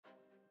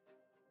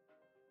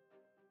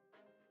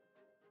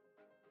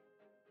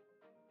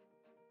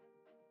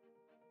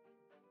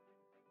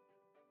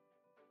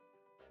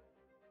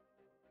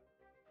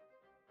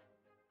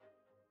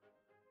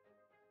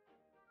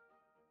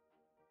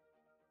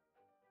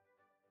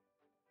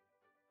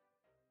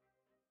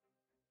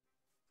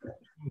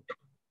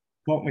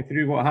Talk me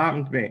through what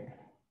happened, mate.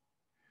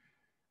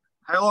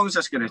 How long is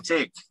this going to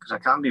take? Because I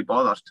can't be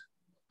bothered.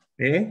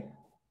 Eh?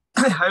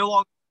 How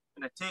long is it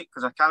going to take?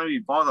 Because I can't be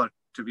bothered,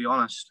 to be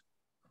honest.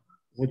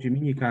 What do you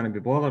mean you can't be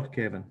bothered,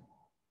 Kevin?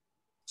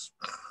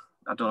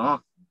 I don't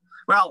know.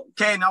 Well,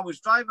 Ken, I was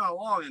driving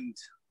along and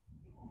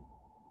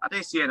I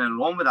didn't see anything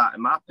wrong with that,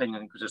 in my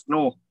opinion, because it's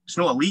not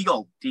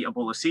illegal to eat a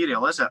bowl of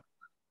cereal, is it?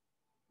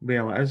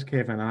 Well, it is,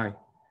 Kevin, aye.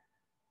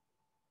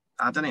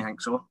 I didn't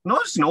think so. No,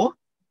 it's no.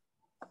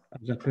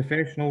 As a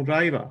professional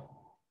driver,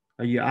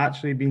 are you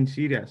actually being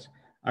serious?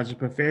 As a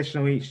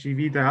professional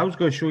HGV driver, I was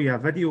going to show you a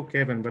video,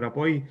 Kevin, where a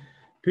boy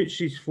puts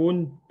his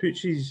phone,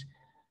 puts his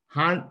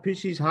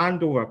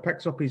hand over,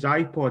 picks up his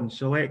iPod and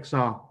selects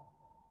a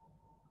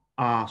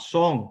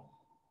song,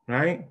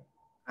 right?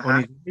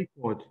 On his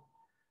iPod,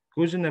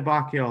 goes in the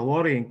back of a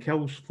lorry and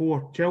kills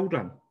 4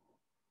 children.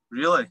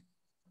 Really?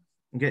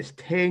 And gets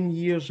 10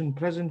 years in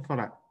prison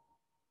for it.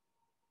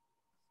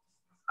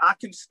 I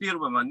can steer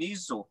with my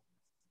knees, though.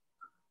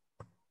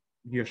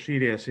 You're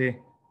serious, eh?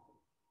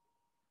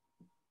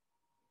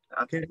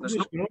 Kevin, what's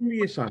going on with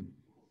you, son?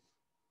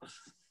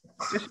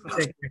 This isn't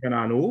the Kevin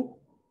I know.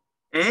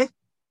 Eh?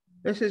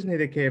 This isn't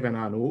the Kevin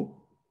I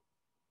know.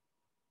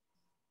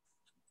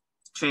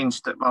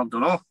 Changed it. Well, I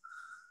don't know.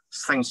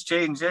 Things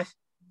change, eh?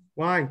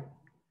 Why?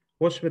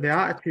 What's with the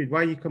attitude?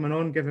 Why are you coming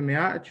on giving me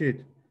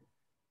attitude?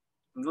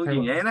 I'm not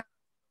giving you any.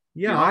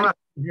 Yeah, how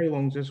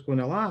long's this going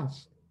to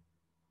last?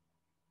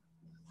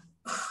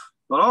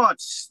 Well,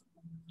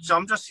 no,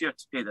 I'm just here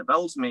to pay the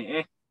bills, mate,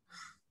 eh?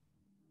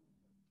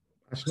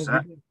 That's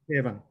not good,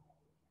 Kevin.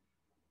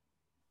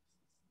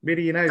 Where are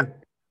you now?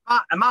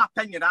 In my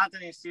opinion, I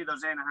didn't see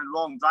there's anything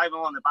wrong driving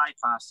on the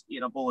bypass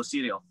eating a bowl of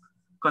cereal.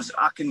 Because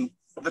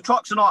the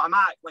truck's an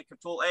automatic, like I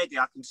told Eddie,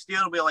 I can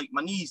steer with like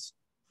my knees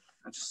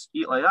and just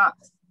eat like that.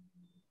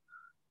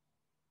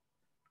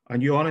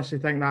 And you honestly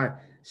think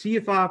that? See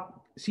if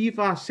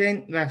I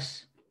sent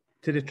this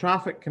to the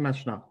traffic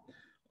commissioner,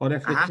 or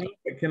if the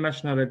traffic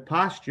commissioner had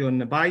passed you on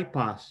the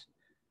bypass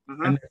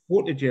and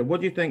reported you,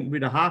 what do you think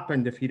would have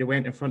happened if you'd have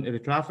went in front of the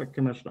traffic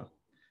commissioner?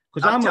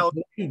 Because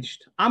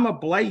I'm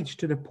obliged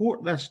to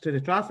report this to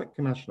the traffic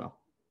commissioner.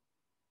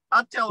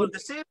 I'd tell him the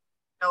same,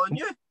 telling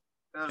you.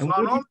 There's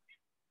nothing wrong.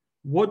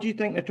 What do you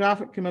think the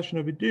traffic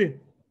commissioner would do?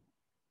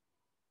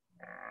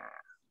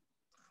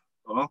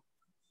 Well,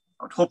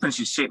 I was hoping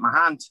she'd shake my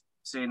hand,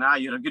 saying,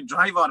 you're a good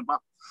driver, but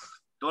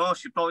don't know,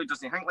 she probably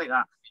doesn't think like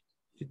that.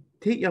 She'd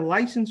take your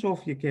license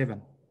off you,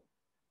 Kevin.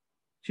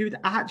 She would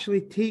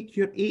actually take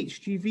your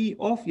HGV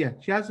off you.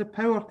 She has the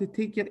power to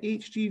take your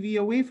HGV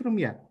away from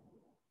you.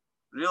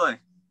 Really?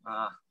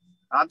 I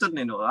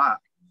didn't know that.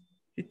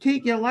 She'd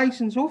take your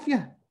license off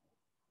you.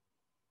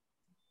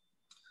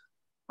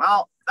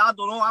 Well, I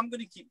don't know. I'm going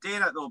to keep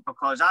doing it, though,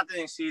 because I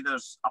didn't see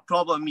there's a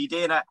problem me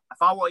doing it.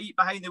 If I want to eat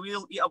behind the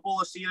wheel, eat a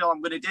bowl of cereal,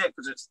 I'm going to do it,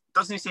 because it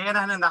doesn't say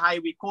anything in the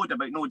highway code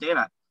about no doing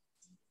it.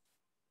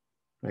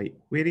 Right.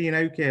 Where are you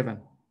now,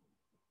 Kevin?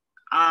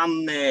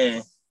 I'm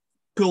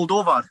pulled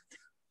over.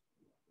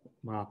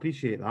 Well, I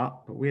appreciate that,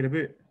 but where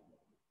about?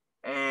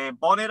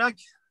 Bonnierig,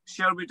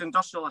 Sherwood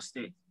Industrial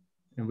Estate.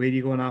 And where are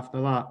you going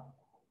after that?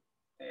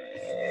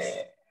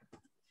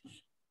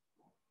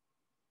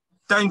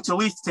 Down to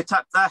Leith to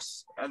tip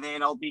this, and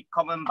then I'll be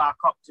coming back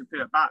up to put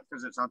it back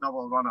because it's a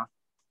double runner.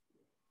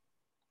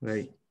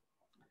 Right.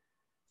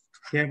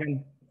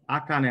 Kevin, I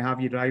can't have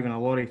you driving a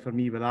lorry for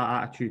me with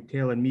that attitude,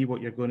 telling me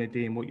what you're going to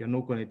do and what you're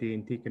not going to do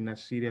and taking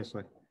this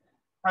seriously.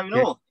 How you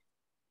know?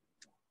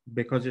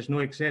 Because it's no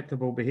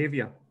acceptable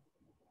behaviour.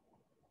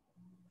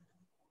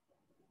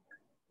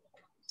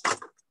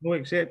 No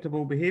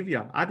acceptable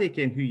behaviour. I don't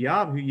care who you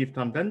are, who you've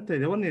turned into.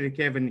 The only the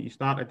Kevin that you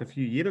started a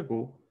few years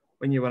ago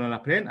when you were an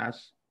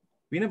apprentice,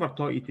 we never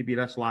taught you to be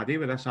this laddie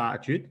with this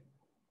attitude.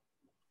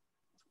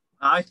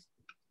 Aye.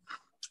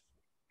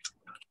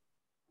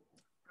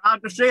 Can I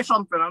just say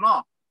something or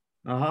not?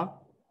 Uh-huh.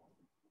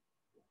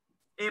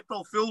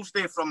 April Fool's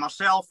Day from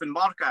myself and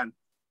Markin.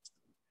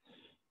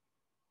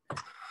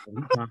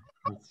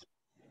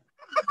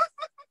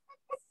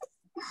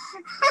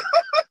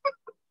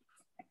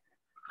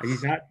 Are you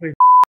actually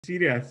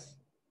serious?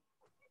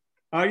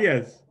 Are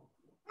you?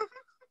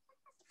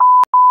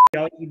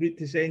 I was about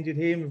to send you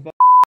home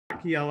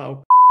and you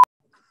little.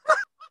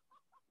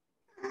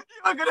 You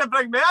were going to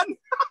bring me in?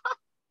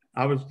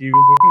 You were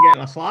fucking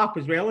getting a slap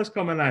as well as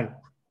coming in.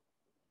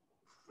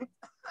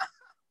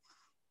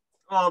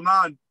 Oh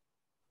man,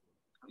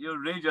 you're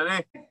raging,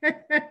 eh?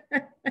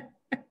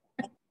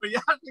 But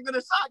you're actually going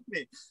to sack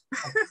me?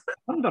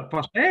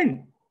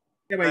 100%.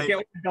 Yeah, well, get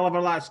on and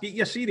deliver that. Eat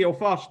your cereal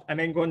first and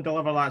then go and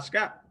deliver that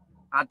skip.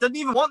 I didn't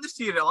even want the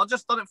cereal. I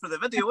just done it for the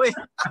video, eh?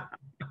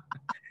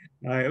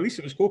 At least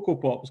it was Cocoa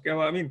Pops. Get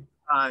what I mean?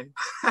 Aye.